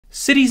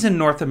Cities in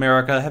North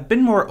America have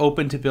been more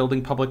open to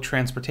building public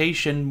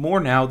transportation more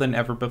now than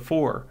ever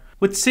before.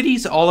 With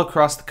cities all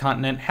across the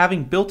continent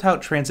having built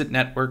out transit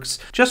networks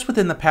just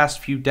within the past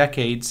few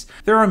decades,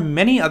 there are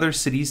many other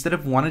cities that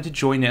have wanted to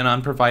join in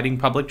on providing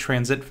public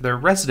transit for their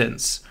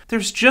residents.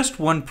 There's just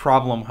one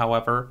problem,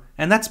 however,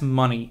 and that's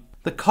money.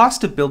 The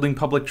cost of building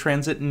public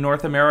transit in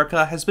North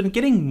America has been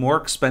getting more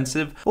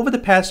expensive over the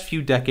past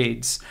few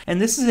decades,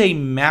 and this is a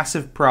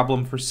massive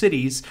problem for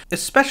cities,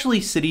 especially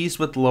cities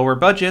with lower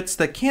budgets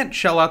that can't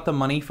shell out the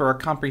money for a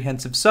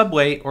comprehensive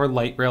subway or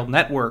light rail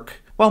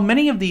network. While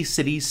many of these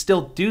cities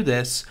still do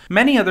this,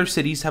 many other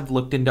cities have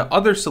looked into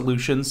other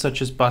solutions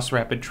such as bus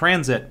rapid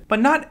transit.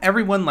 But not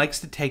everyone likes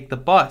to take the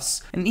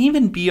bus, and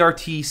even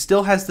BRT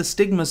still has the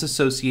stigmas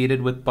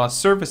associated with bus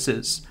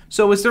services.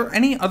 So is there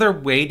any other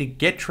way to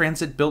get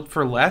transit built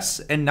for less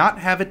and not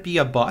have it be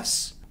a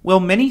bus? Well,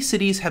 many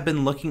cities have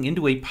been looking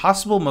into a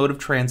possible mode of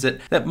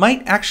transit that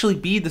might actually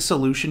be the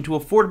solution to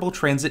affordable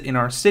transit in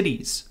our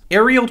cities.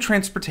 Aerial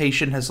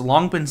transportation has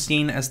long been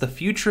seen as the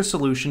future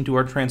solution to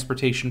our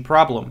transportation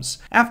problems.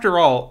 After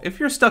all, if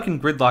you're stuck in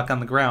gridlock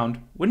on the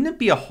ground, wouldn't it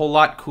be a whole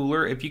lot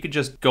cooler if you could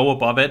just go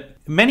above it?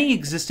 Many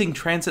existing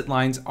transit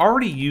lines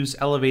already use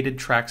elevated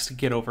tracks to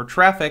get over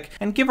traffic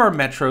and give our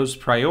metros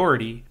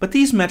priority, but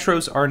these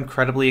metros are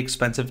incredibly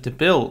expensive to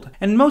build,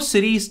 and most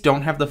cities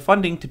don't have the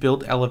funding to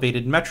build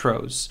elevated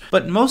metros.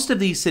 But most of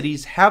these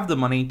cities have the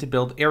money to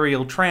build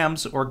aerial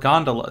trams or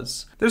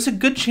gondolas. There's a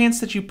good chance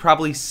that you've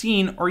probably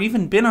seen or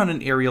even been on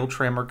an aerial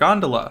tram or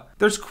gondola.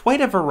 There's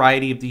quite a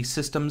variety of these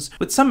systems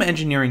with some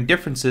engineering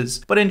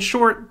differences, but in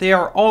short, they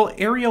are all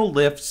aerial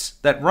lifts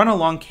that run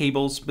along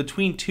cables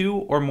between two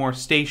or more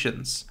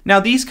stations. Now,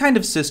 these kind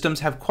of systems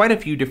have quite a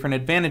few different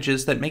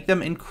advantages that make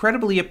them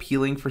incredibly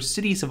appealing for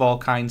cities of all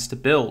kinds to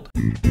build.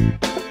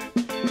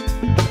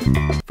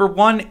 For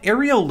one,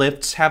 aerial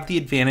lifts have the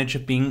advantage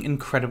of being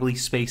incredibly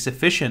space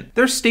efficient.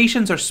 Their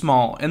stations are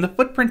small, and the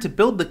footprint to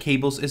build the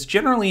cables is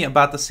generally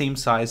about the same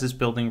size as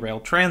building rail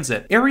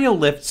transit. Aerial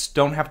lifts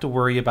don't have to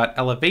worry about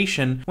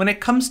elevation when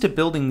it comes to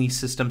building these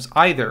systems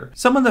either.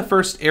 Some of the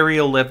first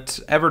aerial lifts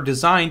ever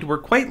designed were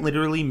quite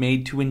literally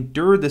made to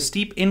endure the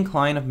steep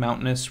incline of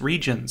mountainous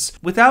regions,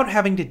 without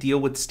having to deal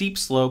with steep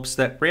slopes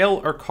that rail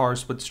or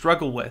cars would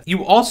struggle with.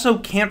 You also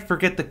can't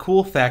forget the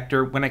cool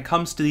factor when it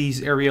comes to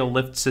these aerial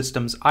lift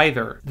systems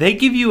either. They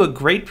give you a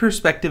great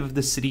perspective of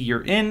the city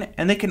you're in,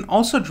 and they can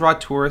also draw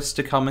tourists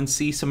to come and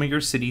see some of your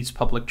city's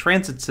public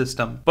transit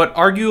system. But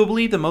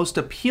arguably the most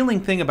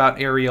appealing thing about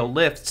aerial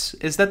lifts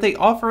is that they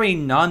offer a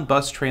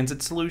non-bus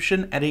transit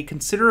solution at a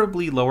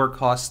considerably lower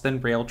cost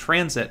than rail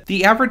transit.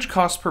 The average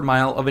cost per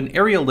mile of an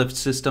aerial lift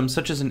system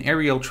such as an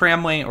aerial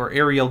tramway or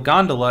aerial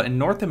gondola in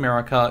North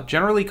America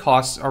generally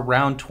costs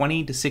around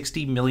 $20 to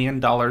 $60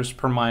 million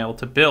per mile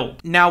to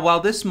build. Now,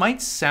 while this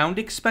might sound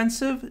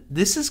expensive,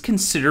 this is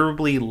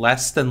considerably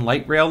less than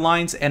light rail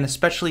lines and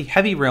especially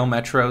heavy rail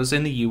metros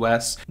in the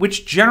US,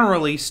 which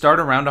generally start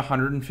around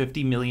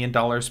 $150 million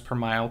per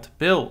mile to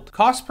build.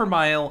 Cost per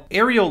mile,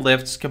 aerial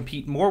lifts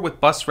compete more with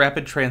bus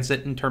rapid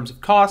transit in terms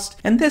of cost,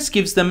 and this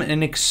gives them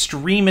an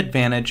extreme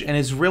advantage and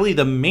is really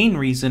the main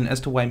reason as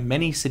to why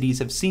many cities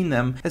have seen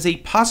them as a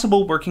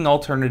possible working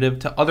alternative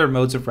to other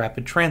modes of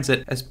rapid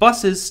transit, as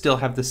buses still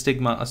have the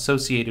stigma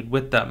associated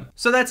with them.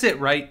 So that's it,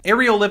 right?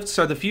 Aerial lifts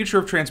are the future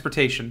of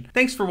transportation.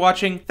 Thanks for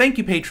watching, thank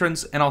you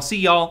patrons, and I'll see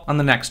y'all on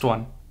the next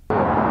one.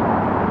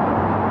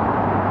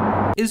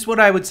 Is what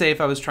I would say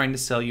if I was trying to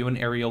sell you an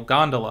aerial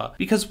gondola,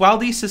 because while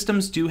these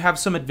systems do have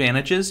some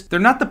advantages, they're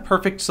not the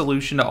perfect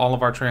solution to all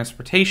of our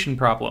transportation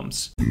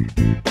problems.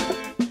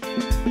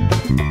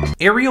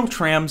 Aerial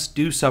trams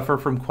do suffer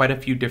from quite a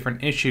few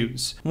different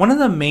issues. One of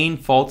the main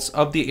faults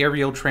of the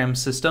aerial tram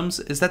systems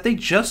is that they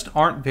just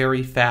aren't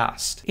very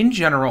fast. In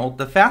general,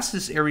 the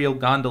fastest aerial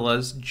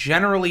gondolas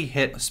generally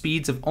hit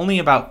speeds of only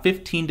about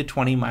 15 to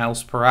 20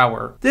 miles per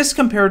hour. This,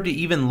 compared to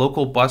even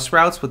local bus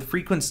routes with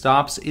frequent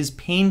stops, is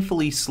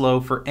painfully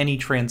slow for any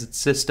transit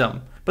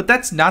system. But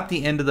that's not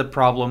the end of the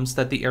problems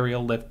that the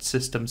aerial lift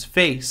systems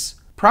face.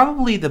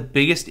 Probably the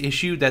biggest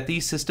issue that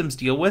these systems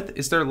deal with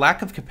is their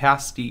lack of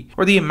capacity,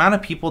 or the amount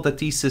of people that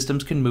these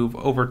systems can move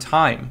over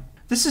time.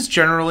 This is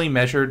generally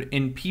measured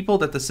in people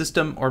that the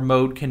system or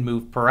mode can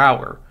move per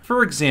hour.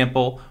 For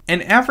example,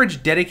 an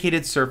average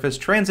dedicated surface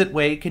transit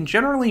way can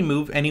generally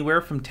move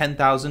anywhere from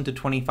 10,000 to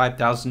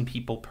 25,000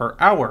 people per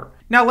hour.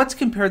 Now let's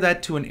compare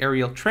that to an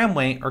aerial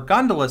tramway or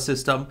gondola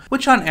system,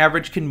 which on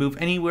average can move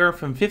anywhere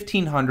from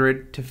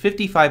 1,500 to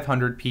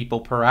 5,500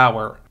 people per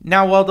hour.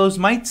 Now, while those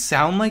might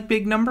sound like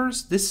big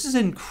numbers, this is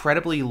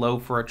incredibly low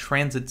for a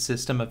transit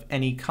system of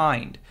any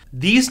kind.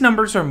 These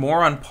numbers are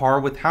more on par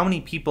with how many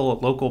people a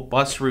local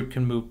bus route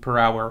can move per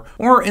hour,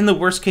 or in the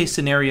worst case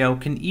scenario,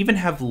 can even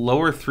have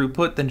lower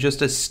throughput than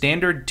just a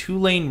standard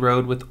 2-lane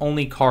road with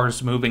only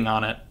cars moving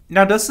on it.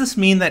 Now, does this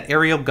mean that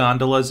aerial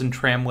gondolas and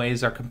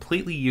tramways are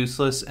completely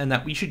useless and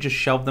that we should just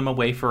shelve them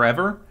away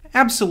forever?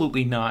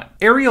 Absolutely not.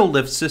 Aerial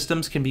lift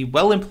systems can be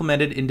well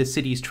implemented into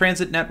cities'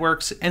 transit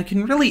networks and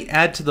can really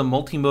add to the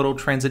multimodal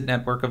transit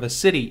network of a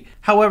city.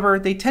 However,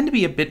 they tend to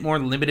be a bit more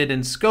limited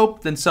in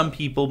scope than some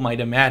people might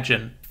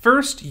imagine.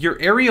 First, your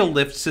aerial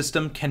lift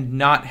system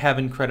cannot have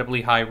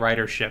incredibly high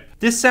ridership.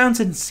 This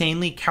sounds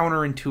insanely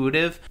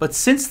counterintuitive, but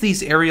since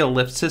these aerial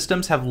lift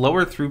systems have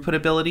lower throughput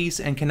abilities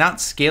and cannot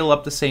scale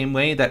up the same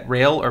way that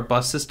rail or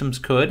bus systems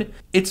could,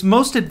 it's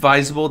most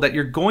advisable that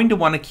you're going to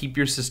want to keep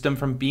your system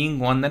from being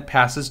one that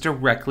passes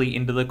directly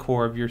into the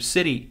core of your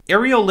city.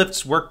 Aerial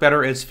lifts work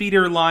better as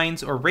feeder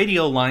lines or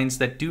radial lines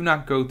that do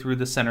not go through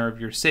the center of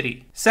your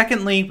city.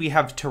 Secondly, we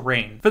have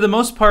terrain. For the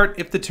most part,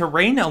 if the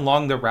terrain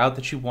along the route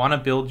that you want to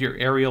build your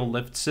aerial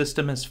lift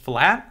system is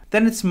flat,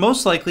 then it's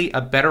most likely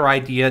a better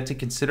idea to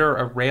consider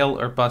a rail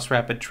or bus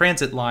rapid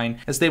transit line,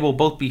 as they will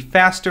both be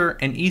faster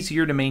and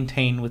easier to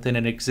maintain within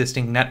an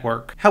existing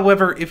network.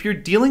 However, if you're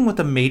dealing with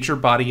a major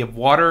body of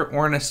water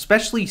or an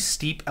especially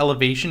steep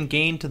elevation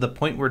gain to the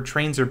point where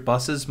trains or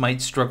buses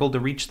might struggle to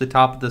reach the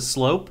top of the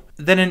slope,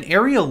 then an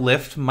aerial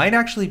lift might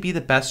actually be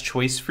the best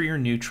choice for your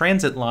new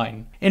transit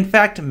line. In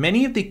fact,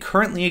 many of the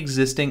currently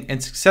existing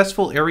and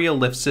successful aerial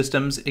lift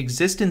systems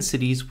exist in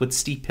cities with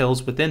steep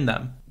hills within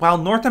them. While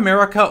North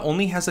America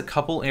only has a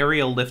couple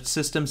aerial lift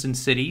systems in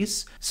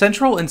cities,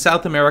 Central and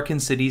South American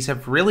cities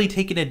have really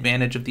taken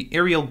advantage of the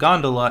aerial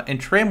gondola and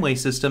tramway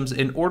systems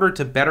in order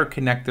to better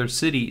connect their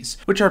cities,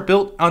 which are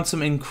built on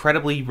some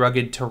incredibly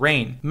rugged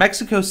terrain.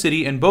 Mexico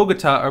City and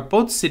Bogota are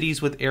both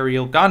cities with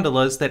aerial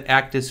gondolas that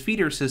act as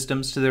feeder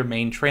systems to their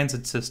main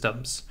transit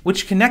systems,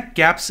 which connect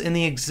gaps in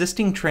the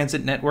existing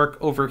transit network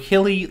over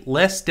hilly,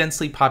 less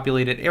densely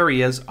populated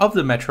areas of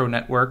the metro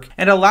network,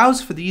 and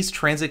allows for these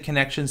transit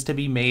connections to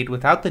be made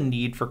without the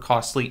need for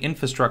costly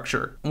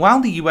infrastructure.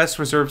 While the US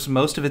reserves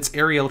most of its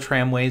aerial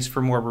tramways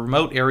for more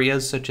remote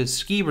areas such as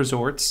ski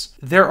resorts,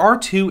 there are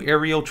two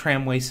aerial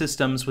tramway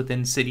systems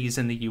within cities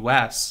in the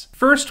US.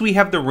 First, we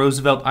have the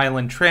Roosevelt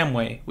Island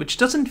Tramway, which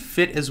doesn't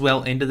fit as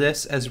well into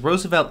this as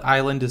Roosevelt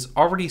Island is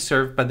already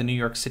served by the New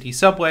York City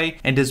subway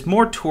and is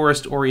more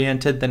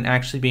tourist-oriented than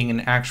actually being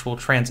an actual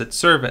transit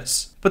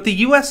service. But the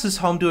US is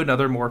home to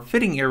another more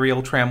fitting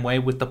aerial tramway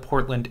with the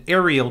Portland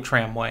Aerial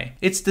Tramway.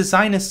 Its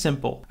design is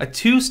simple, a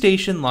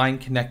two-station line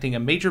connecting a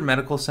major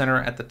medical center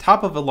at the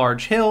top of a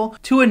large hill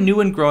to a new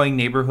and growing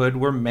neighborhood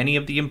where many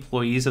of the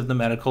employees of the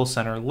medical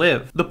center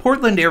live. The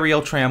Portland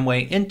Aerial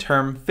Tramway, in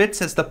turn,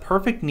 fits as the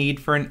perfect need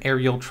for an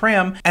aerial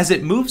tram as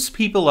it moves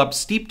people up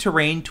steep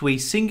terrain to a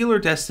singular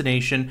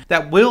destination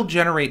that will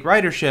generate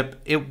ridership.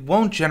 It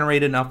won't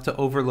generate enough to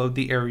overload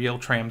the aerial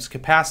tram's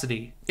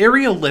capacity.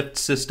 Aerial lift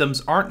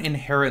systems aren't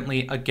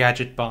inherently a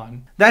gadget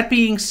bomb. That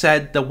being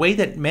said, the way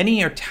that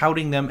many are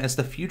touting them as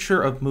the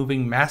future of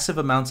moving massive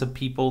amounts of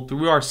people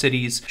through our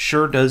cities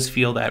sure does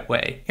feel that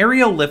way.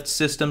 Aerial lift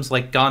systems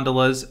like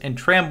gondolas and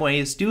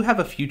tramways do have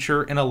a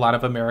future in a lot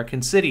of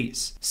American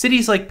cities.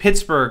 Cities like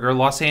Pittsburgh or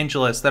Los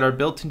Angeles that are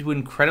built into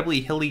incredibly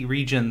hilly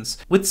regions,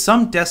 with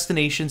some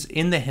destinations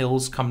in the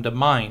hills come to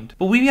mind.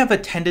 But we have a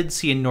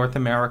tendency in North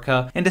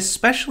America, and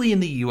especially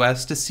in the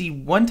US, to see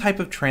one type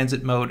of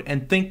transit mode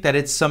and think that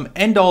it's some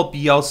end-all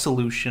be-all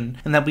solution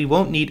and that we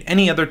won't need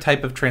any other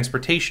type of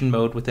transportation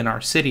mode within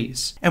our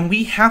cities. And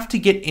we have to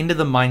get into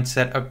the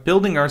mindset of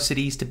building our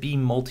cities to be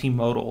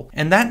multimodal,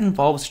 and that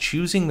involves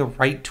choosing the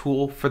right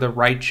tool for the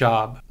right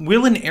job.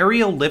 Will an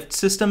aerial lift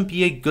system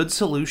be a good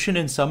solution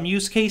in some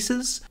use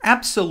cases?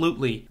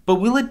 Absolutely. But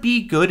will it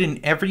be good in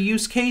every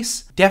use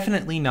case?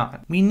 Definitely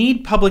not. We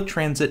need public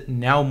transit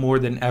now more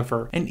than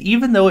ever, and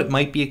even though it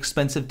might be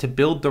expensive to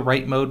build the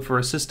right mode for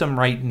a system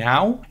right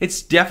now,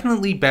 it's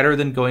definitely better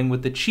than going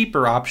with the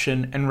cheaper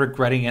option and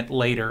regretting it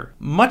later.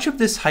 Much of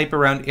this hype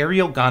around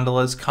aerial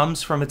gondolas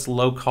comes from its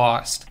low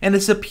cost, and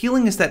as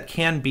appealing as that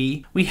can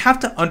be, we have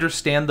to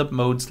understand the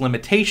mode's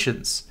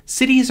limitations.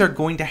 Cities are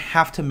going to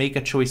have to make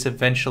a choice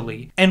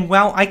eventually, and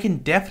while I can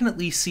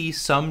definitely see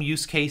some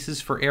use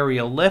cases for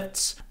aerial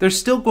lifts, they're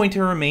still going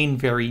to remain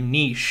very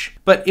niche.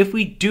 But if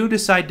we do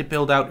decide to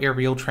build out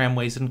aerial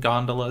tramways and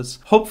gondolas,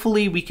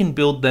 hopefully we can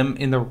build them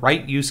in the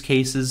right use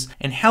cases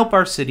and help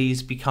our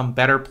cities become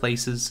better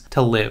places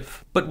to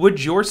live. But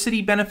would your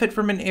city benefit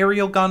from an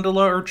aerial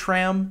gondola or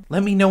tram?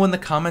 Let me know in the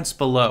comments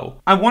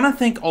below. I want to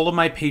thank all of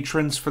my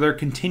patrons for their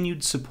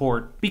continued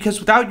support, because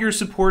without your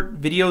support,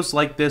 videos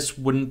like this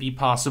wouldn't be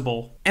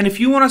possible. And if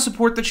you want to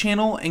support the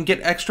channel and get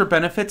extra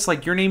benefits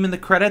like your name in the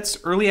credits,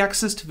 early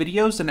access to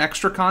videos, and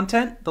extra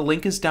content, the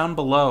link is down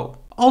below.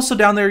 Also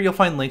down there you'll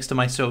find links to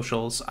my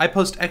socials. I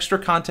post extra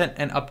content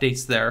and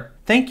updates there.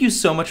 Thank you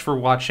so much for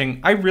watching.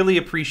 I really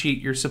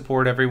appreciate your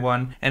support,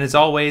 everyone. And as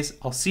always,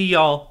 I'll see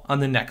y'all on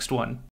the next one.